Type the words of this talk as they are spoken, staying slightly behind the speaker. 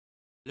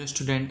Hello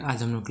student,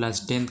 आज हम लोग क्लास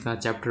 10th का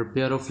chapter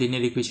pair of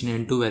linear equation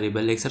in two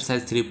variable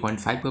exercise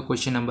 3.5 का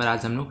क्वेश्चन नंबर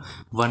आज हम लोग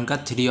 1 का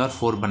 3 और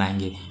 4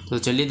 बनाएंगे। तो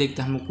चलिए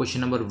देखते हैं हम लोग क्वेश्चन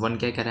नंबर 1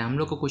 क्या कर रहे हैं। हम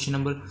लोग को क्वेश्चन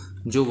नंबर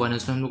जो 1 है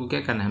उसमें हम लोग को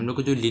क्या करना है, हम लोग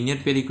को जो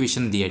लीनियर पेयर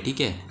इक्वेशन दिया है,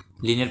 ठीक है,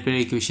 लीनियर पेयर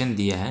इक्वेशन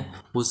दिया है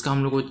उसका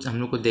हम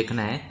लोग को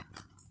देखना है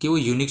कि वो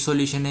यूनिक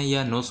सोल्यूशन है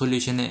या नो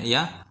सोल्यूशन है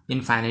या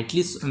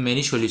इनफाइनाइटली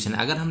मेनी सोल्यूशन।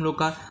 अगर हम लोग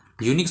का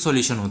यूनिक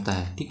सोल्यूशन होता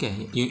है, ठीक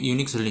है,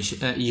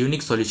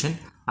 यूनिक सोल्यूशन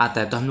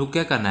आता है तो हम लोग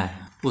क्या करना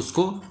है,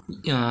 उसको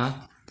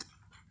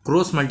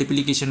क्रॉस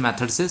मल्टीप्लिकेशन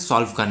मेथड से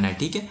सॉल्व करना है।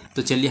 ठीक है,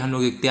 तो चलिए हम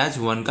लोग देखते हैं आज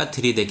 1 का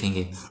 3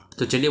 देखेंगे।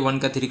 तो चलिए 1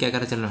 का 3 क्या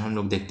करें, चलो हम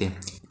लोग देखते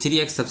हैं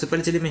 3x। सबसे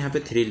पहले चलिए मैं यहाँ पे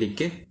 3 लिख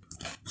के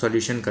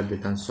सॉल्यूशन कर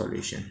देता हूँ,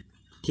 सॉल्यूशन।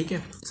 ठीक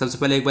है, सबसे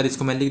पहले एक बार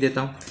इसको मैं लिख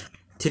देता हूँ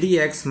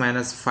 3x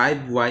minus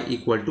 5y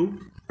equal to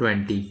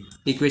 20,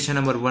 equation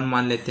number 1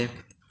 मान लेते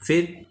हैं।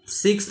 फिर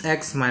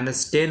 6x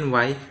minus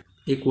 10y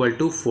equal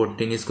to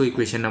 14, इसको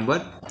इक्वेशन नंबर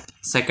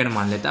 2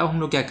 मान लेते हैं। अब हम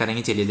लोग क्या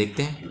करेंगे, चलिए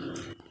देखते हैं।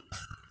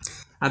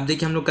 अब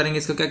देखिए हम लोग करेंगे,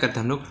 इसको क्या करते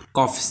हैं हम लोग,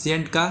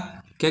 कॉफिशिएंट का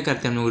क्या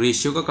करते हैं हम लोग,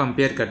 रेशियो का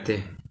कंपेयर करते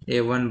हैं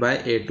a1 बाय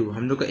a2।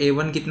 हम लोग का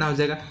a1 कितना हो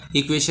जाएगा,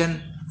 इक्वेशन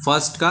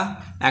फर्स्ट का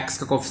x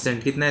का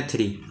कॉफिशिएंट कितना है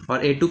 3,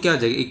 और a2 क्या हो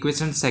जाएगा,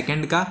 इक्वेशन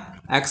सेकंड का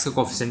x का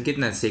कॉफिशिएंट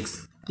कितना है 6।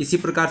 इसी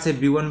प्रकार से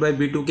b1 बाय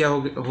b2 क्या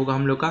होगा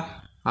हम लोग का,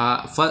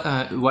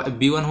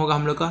 b1 होगा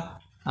हम लोग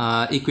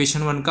का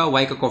इक्वेशन 1 का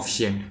y का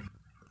कॉफिशिएंट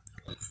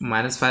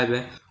 -5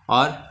 है,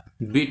 और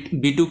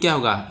b2 क्या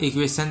होगा,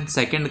 इक्वेशन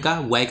सेकंड का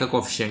y का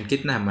कॉफिशिएंट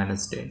कितना है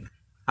 -10।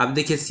 अब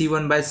देखिए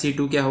c1 बाय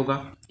c2 क्या होगा,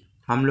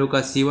 हम लोग का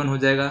c1 हो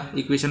जाएगा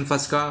इक्वेशन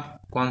फर्स्ट का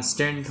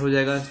कांस्टेंट हो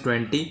जाएगा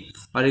 20,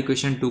 और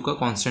इक्वेशन 2 का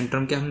कांस्टेंट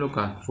टर्म क्या हम लोग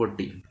का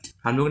 40।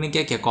 हम लोग ने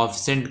क्या किया,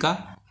 कॉफिशिएंट का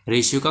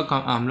रेशियो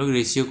का हम लोग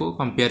रेशियो को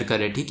कंपेयर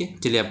करें। ठीक है,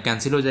 चलिए अब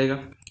कैंसिल हो जाएगा,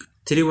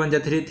 3 1 जा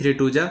 3, 3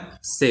 2 जा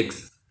 6,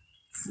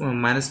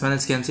 माइनस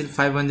माइनस कैंसिल,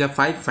 5 1 जा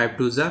 5, 5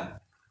 2 जा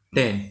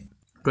 10,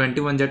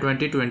 21 जा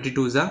 20,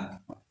 22 जा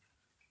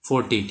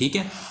 40। ठीक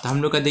है, तो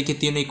हम लोग का देखिए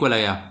तीनों इक्वल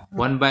आया,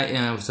 a1 बाई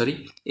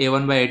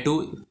a2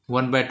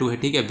 1/2 है।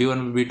 ठीक है,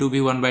 b1 b2 भी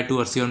 1/2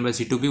 और c1 बाई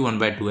c2 भी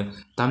 1/2 है।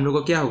 तो हम लोग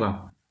को क्या होगा,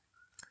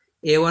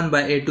 a1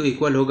 बाई a2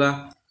 इक्वल होगा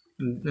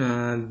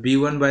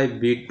b1 बाई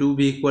b2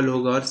 भी इक्वल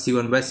होगा और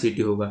c1 बाई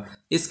c2 होगा।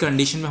 इस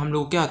कंडीशन में हम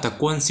लोग को क्या होता है,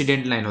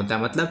 कोइंसिडेंट लाइन होता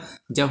है। मतलब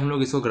जब हम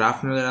लोग इसको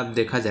ग्राफ में अगर आप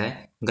देखा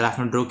जाए, ग्राफ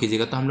में ड्रॉ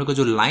कीजिएगा तो हम लोग का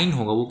जो लाइन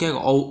होगा वो क्या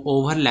होगा,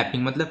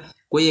 ओवरलैपिंग। मतलब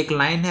कोई एक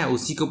लाइन है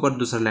उसी के ऊपर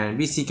दूसरा लाइन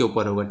भी इसी के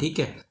ऊपर होगा। ठीक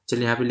है,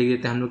 चलिए यहाँ पे लिख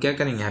देते हैं, हम लोग क्या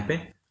करेंगे यहाँ पे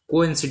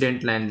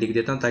कोइंसिडेंट लाइन लिख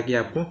देता हूँ ताकि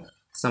आपको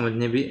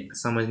समझने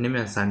में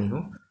आसानी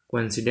हो,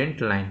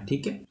 कोइंसिडेंट लाइन।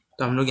 ठीक है,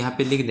 तो हम लोग यहाँ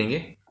पे लिख देंगे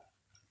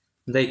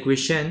द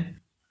इक्वेशन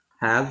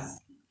हैव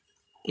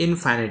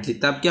इनफाइनेटली,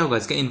 तब क्या होगा,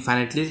 इसका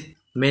इनफाइनेटली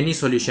मेनी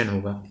सॉल्यूशन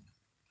होगा,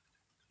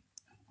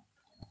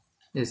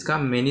 इसका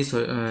मेनी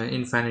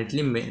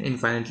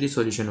इनफाइनेटली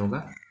सॉल्यूशन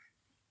होगा।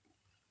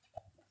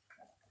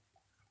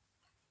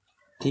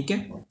 ठीक है,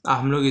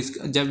 हम लोग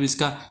जब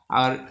इसका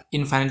और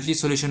इनफाइनेटली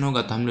सॉल्यूशन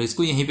होगा तो हम लोग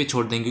इसको यहीं पे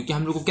छोड़ देंगे, क्योंकि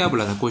हम लोग को क्या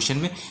बोला था क्वेश्चन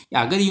में,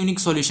 अगर यूनिक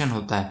सॉल्यूशन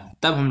होता है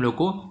तब हम लोग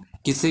को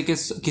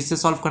किससे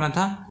सॉल्व करना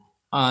था,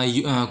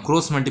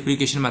 क्रॉस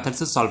मल्टीप्लिकेशन मेथड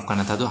से सॉल्व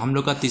करना था। तो हम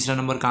लोग का तीसरा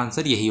नंबर का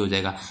आंसर यही हो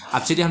जाएगा।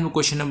 अब चलिए हम लोग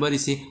क्वेश्चन नंबर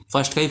इसी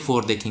फर्स्ट का ही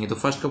 4 देखेंगे। तो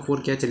फर्स्ट का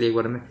 4 क्या, चलिए एक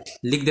बार मैं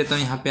लिख देता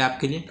हूँ यहाँ पे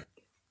आपके लिए,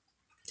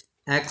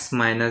 x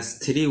minus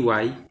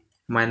 3y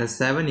minus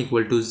 7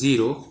 equal to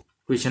 0,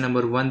 question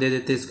number 1 दे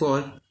देते इसको,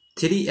 और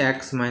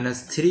 3x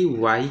minus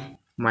 3y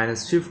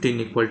minus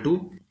 15 equal to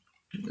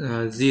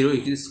 0,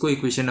 इसको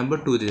इक्वेशन नंबर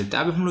 2 दे देते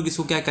हैं। अब हम लोग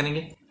इसको क्या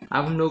करेंगे,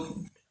 अब हम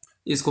लोग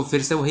इसको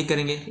फिर से वही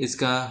करेंगे,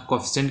 इसका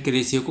कोएफिशिएंट के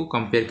रेशियो को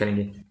कंपेयर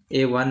करेंगे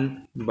a1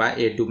 बाय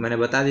a2। मैंने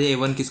बता दिया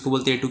a1 किसको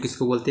बोलते हैं, a2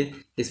 किसको बोलते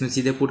हैं, इसमें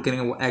सीधे पुट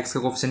करेंगे। वो x का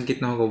कोएफिशिएंट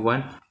कितना होगा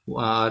 1,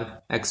 और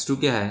x2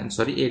 क्या है,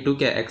 सॉरी a2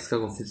 क्या है, x का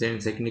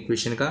कोएफिशिएंट सेकंड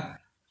इक्वेशन का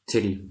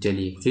 3।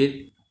 चलिए फिर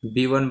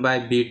b1 बाय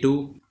b2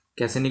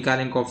 कैसे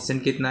निकालेंगे,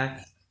 कोएफिशिएंट कितना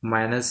है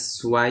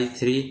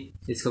 -y3,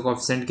 इसका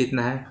कोएफिशिएंट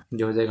कितना है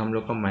जो हो जाएगा हम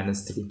लोग का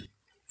 -3।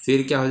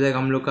 फिर क्या हो जाएगा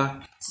हम लोग का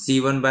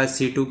c1 बाय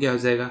c2 क्या हो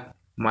जाएगा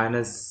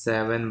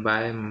 -7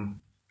 बाय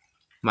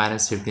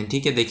 -15।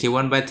 ठीक है, देखिए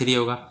 1/3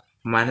 होगा,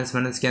 माइनस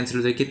माइनस कैंसिल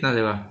हो जाएगा, कितना हो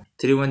जाएगा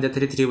 3 1 जा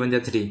 3, 3 1 जा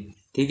 3।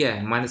 ठीक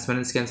है, माइनस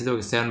माइनस कैंसिल हो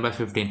गया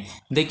 7/15।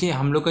 देखिए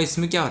हम लोग का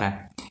इसमें क्या हो रहा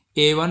है,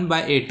 a1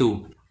 bye a2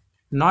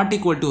 not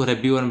equal to हो रहा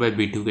है b1 बाय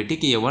b2 के।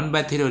 ठीक है, ये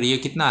 1/3 और ये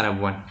कितना आ रहा है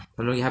 1।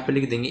 हम लोग यहाँ पे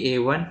लिख देंगे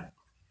a1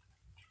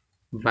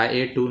 bye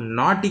a2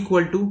 not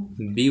equal to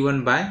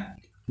b1 bye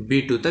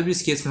b2। तब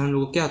इस केस में हम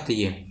लोग को क्या होता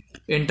है,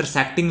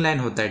 इंटरसेक्टिंग लाइन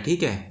होता है।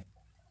 ठीक है,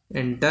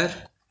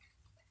 इंटरसेक्टिंग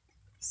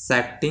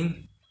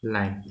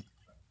लाइन,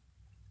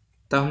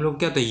 तब हम लोग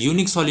क्या होता है,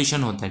 यूनिक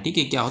सॉल्यूशन होता है। ठीक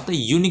है, क्या होता है,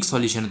 यूनिक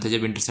सॉल्यूशन होता है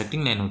जब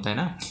इंटरसेक्टिंग लाइन होता है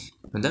ना,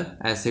 मतलब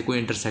ऐसे कोई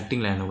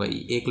इंटरसेक्टिंग लाइन होगा,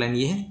 एक लाइन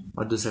ये है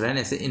और दूसरा लाइन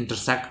ऐसे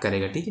इंटरसेक्ट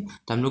करेगा। ठीक है,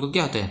 तो हम लोग को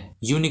क्या होता है,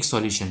 यूनिक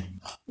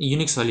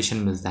सॉल्यूशन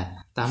मिलता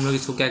है। तो हम लोग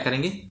इसको क्या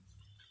करेंगे,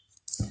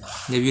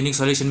 जब यूनिक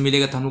सॉल्यूशन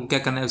मिलेगा तो हम लोग को क्या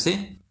करना है, उसे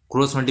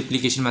क्रॉस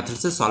मल्टीप्लिकेशन मेथड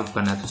से सॉल्व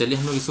करना है। तो चलिए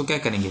हम लोग इसको क्या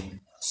करेंगे,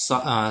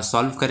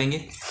 सॉल्व करेंगे।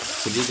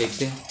 चलिए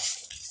देखते हैं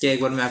क्या,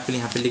 एक बार मैं आपके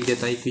लिए यहाँ पे लिख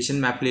देता हूँ, इक्वेशन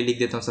मैं आपके लिए लिख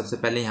देता हूँ। सबसे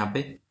पहले यहाँ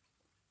पे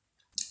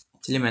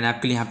चलिए मैंने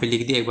आपके लिए यहाँ पे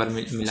लिख दिया, एक बार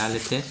मिला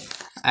लेते हैं।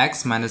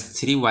 X minus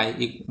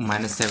 3y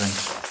minus 7,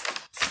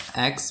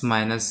 x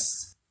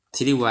minus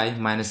 3y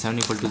minus 7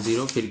 equal to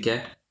 0। फिर क्या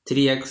है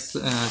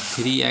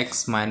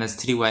 3x minus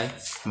 3y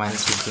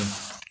minus 15,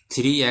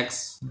 3x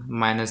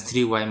minus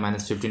 3y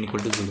minus 15 equal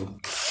to 0।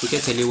 ठीक है,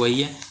 चलिए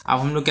वही है। अब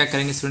हम लोग क्या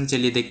करेंगे स्टूडेंट,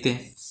 चलिए देखते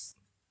हैं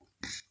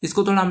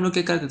इसको। थोड़ा हम लोग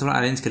क्या करते हैं, थोड़ा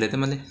अरेंज कर लेते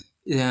हैं। मतलब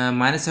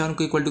 -7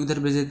 को इक्वल टू किधर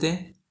भेज देते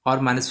हैं और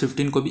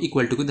 -15 को भी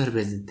इक्वल टू किधर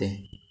भेज देते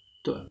हैं।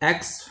 तो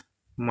x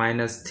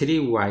माइनस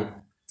 3y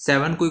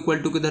 7 को इक्वल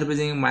टू किधर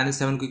भेजेंगे,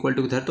 -7 को इक्वल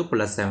टू किधर, तो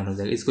 +7 हो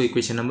जाएगा। इसको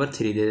इक्वेशन नंबर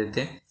 3 दे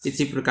देते हैं।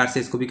 इसी प्रकार से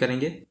इसको भी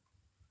करेंगे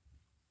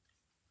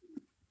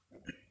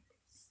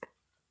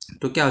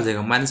तो क्या हो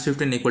जाएगा,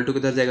 -15 इक्वल टू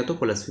किधर जाएगा, तो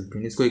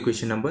 +15। इसको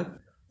इक्वेशन नंबर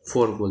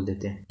 4 बोल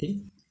देते हैं।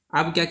 ठीक,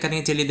 अब क्या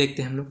करेंगे चलिए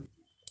देखते हैं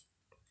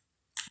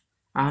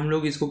हम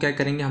लोग इसको क्या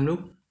करेंगे, हम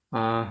लोग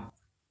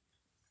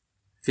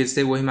फिर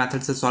से वही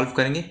मेथड से सॉल्व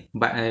करेंगे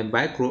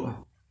बाय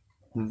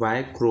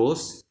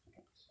क्रॉस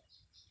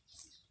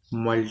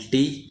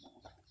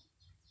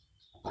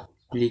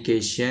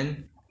मल्टीप्लिकेशन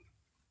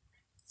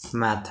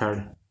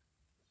मेथड।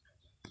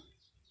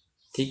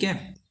 ठीक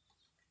है,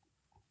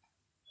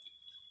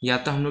 या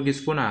तो हम लोग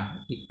इसको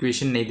ना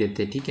इक्वेशन नहीं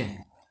देते, ठीक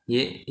है,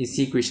 ये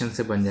इसी इक्वेशन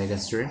से बन जाएगा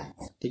स्टूडेंट।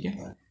 ठीक है,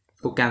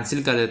 इसको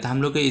कैंसिल कर देते हैं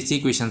हम लोग, इसी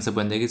इक्वेशन से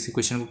बन जाएगा। इस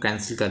इक्वेशन को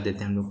कैंसिल कर देते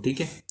हैं हम लोग। ठीक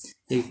है,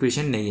 ये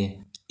इक्वेशन नहीं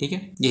है। ठीक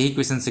है, यही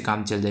इक्वेशन से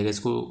काम चल जाएगा,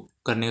 इसको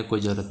करने का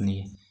कोई ज़रूरत नहीं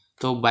है।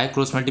 तो बाय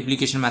क्रॉस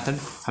मल्टीप्लिकेशन मेथड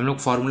हम लोग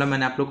फॉर्मूला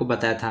मैंने आप लोग को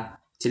बताया था।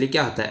 चलिए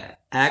क्या होता है,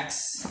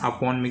 एक्स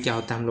अपॉन में क्या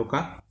होता है हम लोग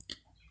का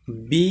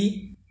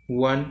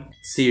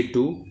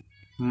B1C2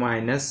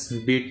 minus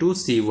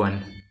B2C1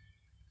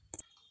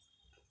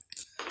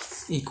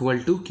 equal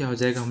to क्या हो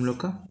जाएगा हम लोग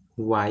का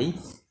y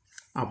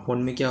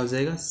अपॉन में क्या हो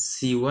जाएगा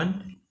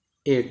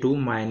C1A2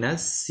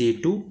 minus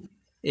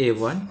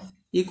C2A1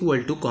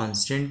 equal to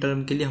constant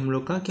term के लिए हम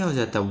लोग का क्या हो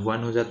जाता है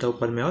 1 हो जाता है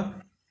ऊपर में,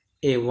 और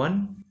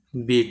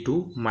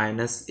A1B2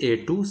 माइनस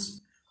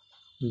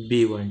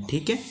A2B1।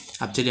 ठीक है,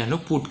 अब चलिए हम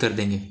लोग पुट कर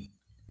देंगे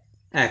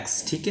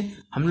x। ठीक है,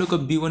 हम लोग का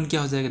B1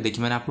 क्या हो जाएगा,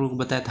 देखिए मैंने आप लोगों को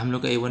बताया था हम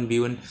लोग का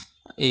A1B1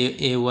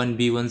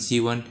 A1B1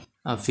 C1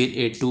 फिर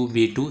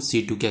A2B2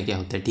 C2 क्या क्या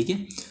होता है। ठीक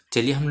है,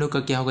 चलिए हम लोग का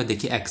क्या होगा,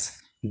 देखिए x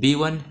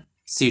B1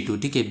 C2।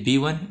 ठीक है,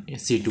 B1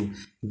 C2,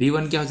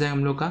 B1 क्या हो जाएगा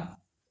हम लोग का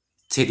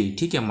 3।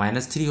 ठीक है,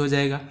 -3 हो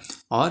जाएगा,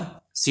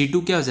 और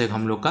C2 क्या हो जाएगा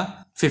हम लोग का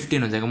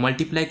 15 हो जाएगा।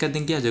 मल्टीप्लाई कर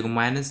देंगे क्या हो जाएगा,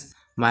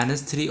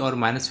 -3 और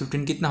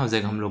 -15 कितना हो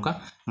जाएगा हम लोग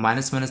का,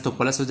 माइनस माइनस तो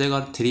प्लस हो जाएगा,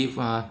 और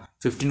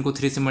 15 को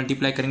 3 से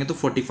मल्टीप्लाई करेंगे तो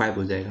 45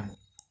 हो जाएगा,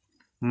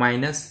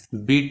 माइनस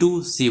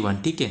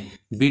B2C1। ठीक है,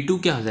 B2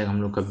 क्या हो जाएगा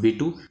हम लोग का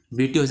B2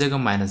 हो जाएगा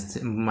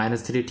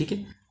 -3। ठीक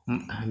है,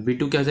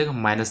 B2 क्या हो जाएगा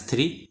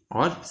 -3,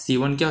 और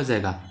C1 क्या हो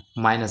जाएगा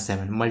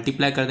 -7।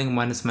 मल्टीप्लाई कर देंगे,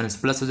 माइनस माइनस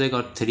प्लस हो जाएगा,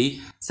 और 3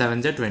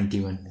 7 जा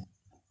 21।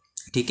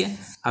 ठीक है,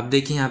 अब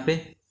देखिए यहाँ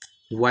पे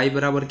y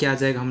बराबर क्या आ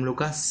जाएगा हम लोग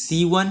का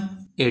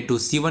C1A2।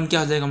 C1 क्या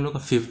हो जाएगा हम लोग का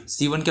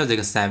C1 क्या हो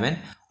जाएगा 7,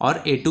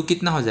 और A2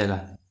 कितना हो जाएगा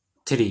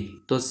 3।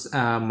 तो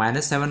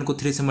 -7 को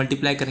 3 से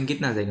मल्टीप्लाई करेंगे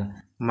कितना आ जाएगा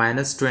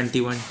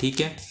 -21।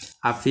 ठीक है,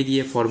 अब फिर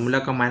ये फॉर्मूला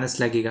का माइनस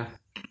लगेगा,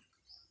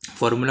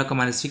 फॉर्मूला का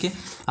माइनस। ठीक है,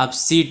 अब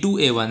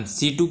C2A1,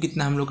 C2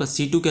 कितना हम लोग का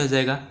C2 क्या हो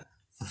जाएगा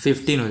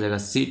 15 हो जाएगा,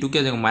 C2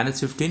 क्या हो जाएगा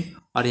 -15,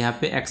 और यहाँ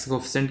पे x का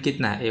कोफिशिएंट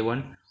कितना है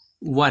A1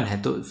 1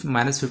 है, तो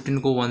 -15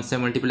 को 1 से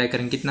मल्टीप्लाई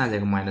करेंगे कितना आ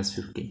जाएगा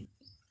 -15।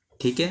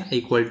 ठीक है,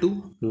 इक्वल टू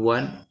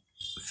 1।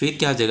 फिर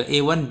क्या हो जाएगा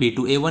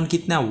A1B2, A1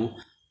 कितना वो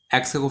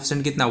x का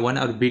कोफिशिएंट कितना 1,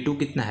 और B2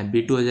 कितना है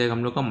B2 हो जाएगा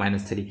हम लोग का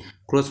 -3।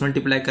 क्रॉस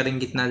मल्टीप्लाई करेंगे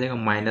कितना आ जाएगा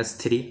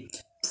 -3,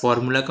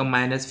 फॉर्मूला का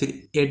माइनस,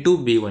 फिर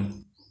A2B1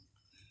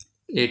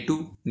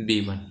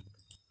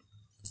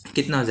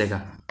 कितना हो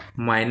जाएगा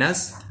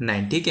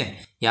 -9। ठीक है,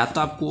 या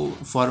तो आपको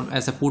फॉर्म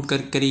ऐसा पुट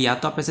कर करिए, या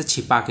तो आप ऐसे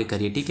छिपा के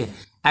करिए। ठीक है,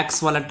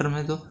 x वाला टर्म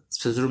है तो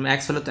शुरू में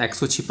x वाला, तो x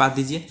को छिपा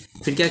दीजिए,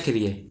 फिर क्या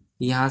करिए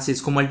यहाँ से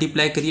इसको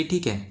मल्टीप्लाई करिए।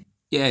 ठीक है,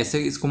 ये ऐसे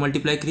इसको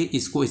मल्टीप्लाई करिए,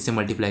 इसको इससे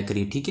मल्टीप्लाई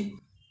करिए। ठीक है,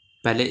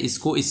 पहले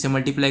इसको इससे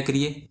मल्टीप्लाई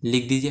करिए,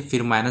 लिख दीजिए,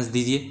 फिर माइनस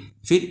दीजिए,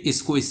 फिर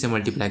इसको इससे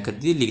मल्टीप्लाई कर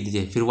दीजिए, लिख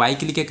दीजिए, फिर y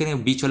के लिए क्या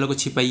करेंगे बीच वालों को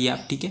छिपाइए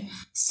आप। ठीक है,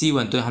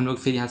 C1, तो हम लोग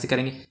फिर यहाँ से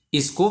करेंगे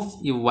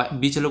इसको, ये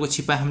बीच वालों को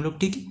छिपाए हम लोग।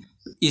 ठीक है,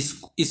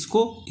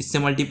 इसको इससे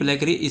मल्टीप्लाई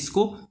करिए,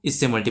 इसको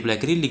इससे मल्टीप्लाई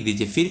करिए, लिख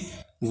दीजिए, फिर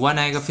 1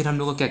 आएगा। फिर हम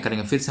लोग को क्या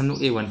करेंगे, फिर से हम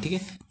लोग A1। ठीक है,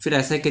 फिर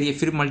ऐसा करिए,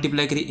 फिर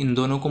मल्टीप्लाई करिए, इन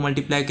दोनों को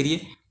मल्टीप्लाई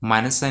करिए,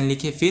 माइनस साइन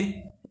लिखिए, फिर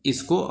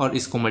इसको और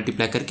इसको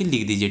मल्टीप्लाई करके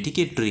लिख दीजिए। ठीक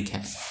है, ट्रिक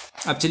है।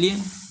 अब चलिए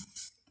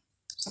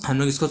हम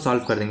लोग इसको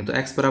सॉल्व कर देंगे, तो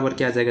x बराबर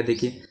क्या आ जाएगा,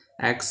 देखिए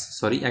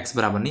x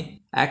बराबर नहीं,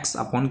 x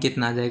अपॉन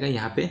कितना आ जाएगा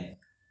यहाँ पे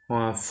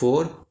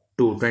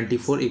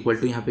 24 इक्वल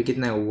टू यहाँ पे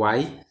कितना है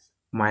y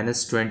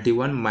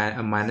 -21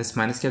 माइनस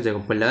माइनस क्या हो जाएगा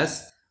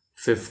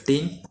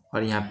 +15,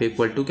 और यहाँ पे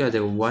इक्वल टू क्या हो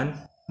जाएगा 1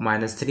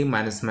 -3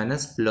 माइनस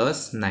माइनस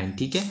 +9।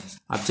 ठीक है,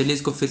 अब चलिए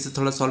इसको फिर से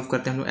थोड़ा सॉल्व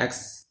करते हैं हम लोग। x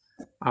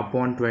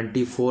अपॉन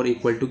 24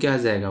 इक्वल टू क्या आ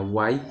जाएगा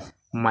y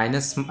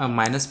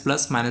माइनस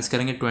प्लस माइनस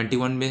करेंगे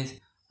 21 में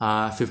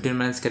 15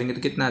 माइनस करेंगे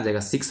तो कितना आ जाएगा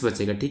 6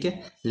 बचेगा। ठीक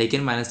है,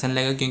 लेकिन माइनस साइन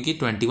लगेगा क्योंकि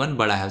 21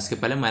 बड़ा है, उसके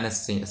पहले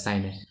माइनस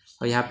साइन है।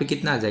 और यहाँ पे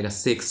कितना आ जाएगा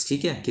 6,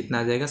 ठीक है, कितना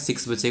आ जाएगा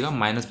 6 बचेगा,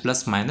 माइनस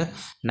प्लस माइनस,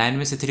 9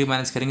 में से 3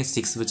 माइनस करेंगे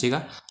 6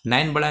 बचेगा,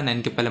 9 बड़ा,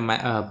 9 के पहले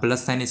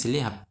प्लस साइन, इसलिए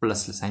यहाँ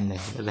प्लस साइन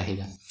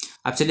रहेगा।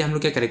 अब चलिए हम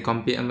लोग क्या करें,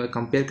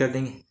 कंपेयर कर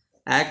देंगे,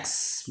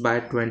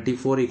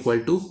 x/24 इक्वल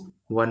टू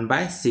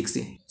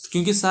 1/6,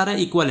 क्योंकि सारा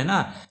इक्वल है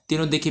ना,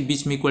 तीनों देखिए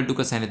बीच में इक्वल टू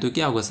का साइन है, तो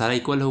क्या होगा, सारा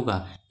इक्वल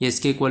होगा, ये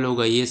इसके इक्वल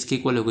होगा, ये इसके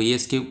इक्वल होगा, ये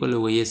इसके इक्वल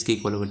होगा, ये इसके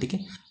इक्वल होगा, ठीक है।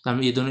 तो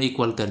हम ये दोनों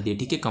इक्वल कर दिए,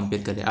 ठीक है,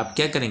 कंपेयर कर दिए। अब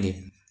क्या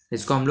करेंगे,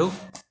 इसको हम लोग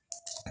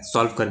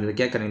सॉल्व कर देते,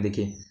 क्या करेंगे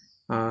देखिए,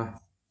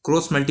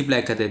 क्रॉस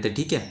मल्टीप्लाई कर देते,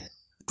 ठीक है,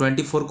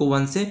 24 को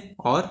 1 से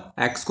और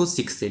x को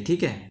 6 से,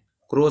 ठीक है,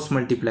 क्रॉस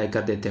मल्टीप्लाई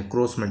कर देते हैं,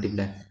 क्रॉस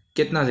मल्टीप्लाई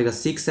कितना हो जाएगा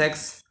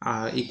 6x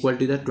equal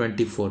to the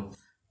 24,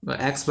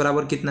 x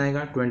बराबर कितना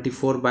आएगा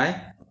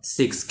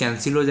 24/6,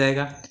 कैंसिल हो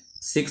जाएगा,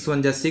 6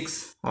 1 जा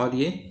 6 और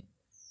ये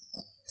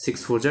 6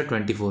 4 जा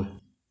 24,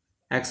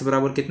 x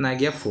बराबर कितना आ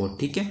गया 4,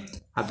 ठीक है।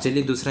 अब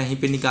चलिए दूसरा यहीं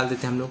पे निकाल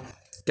देते हैं हम लोग,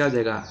 क्या हो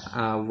जाएगा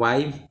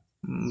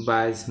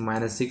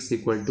y/-6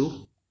 इक्वल टू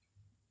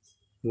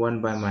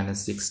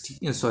 1/-6,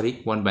 ठीक है, सॉरी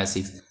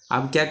 1/6।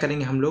 अब क्या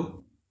करेंगे हम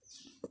लोग,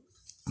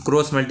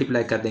 क्रॉस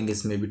मल्टीप्लाई कर देंगे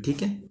इसमें भी,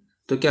 ठीक है,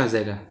 तो क्या हो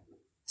जाएगा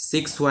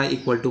 6y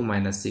इक्वल टू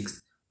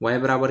 -6, y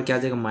बराबर क्या आ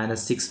जाएगा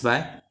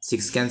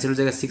 -6/6, कैंसिल हो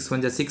जाएगा, 6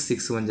 1 जा 6,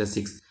 6 1 जा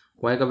 6,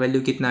 y का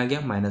वैल्यू कितना आ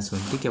गया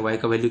 -1, ठीक है, y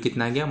का वैल्यू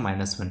कितना आ गया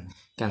 -1,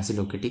 कैंसिल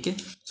होके, ठीक है।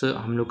 सो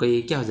हम लोग का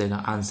ये क्या हो जाएगा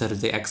आंसर हो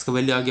जाएगा, x का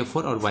वैल्यू आ गया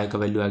 4 और y का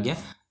वैल्यू आ गया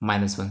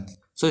 -1।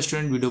 सो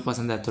स्टूडेंट वीडियो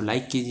पसंद आए तो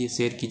लाइक कीजिए,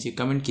 शेयर कीजिए,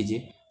 कमेंट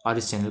कीजिए और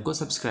इस चैनल को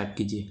सब्सक्राइब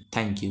कीजिए।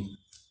 Thank you.